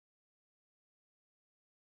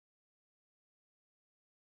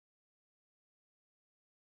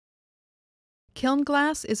Kiln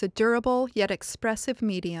glass is a durable yet expressive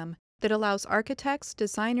medium that allows architects,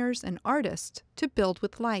 designers, and artists to build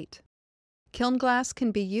with light. Kiln glass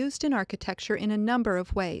can be used in architecture in a number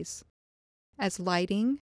of ways: as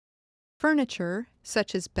lighting, furniture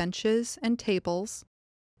such as benches and tables,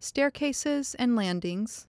 staircases and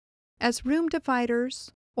landings, as room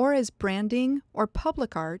dividers, or as branding or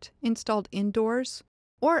public art installed indoors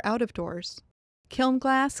or out of doors. Kiln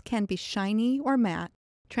glass can be shiny or matte,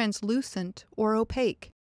 translucent or opaque,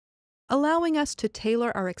 allowing us to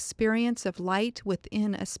tailor our experience of light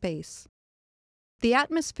within a space. The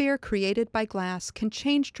atmosphere created by glass can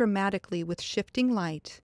change dramatically with shifting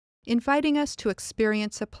light, inviting us to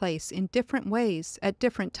experience a place in different ways at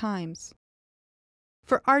different times.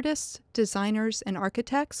 For artists, designers, and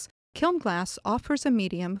architects, kiln glass offers a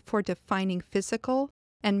medium for defining physical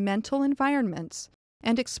and mental environments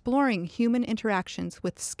and exploring human interactions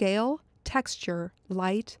with scale, texture,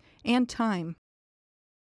 light, and time.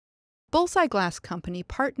 Bullseye Glass Company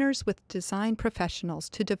partners with design professionals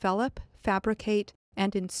to develop, fabricate,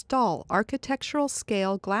 and install architectural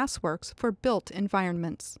scale glassworks for built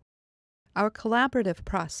environments. Our collaborative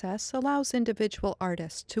process allows individual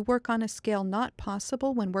artists to work on a scale not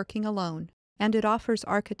possible when working alone, and it offers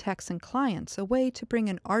architects and clients a way to bring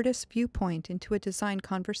an artist's viewpoint into a design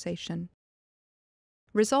conversation,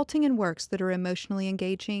 resulting in works that are emotionally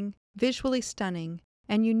engaging, visually stunning,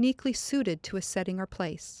 and uniquely suited to a setting or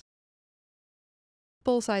place.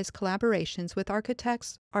 Bullseye's collaborations with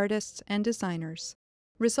architects, artists, and designers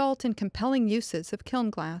result in compelling uses of kiln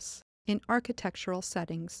glass in architectural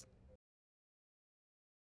settings.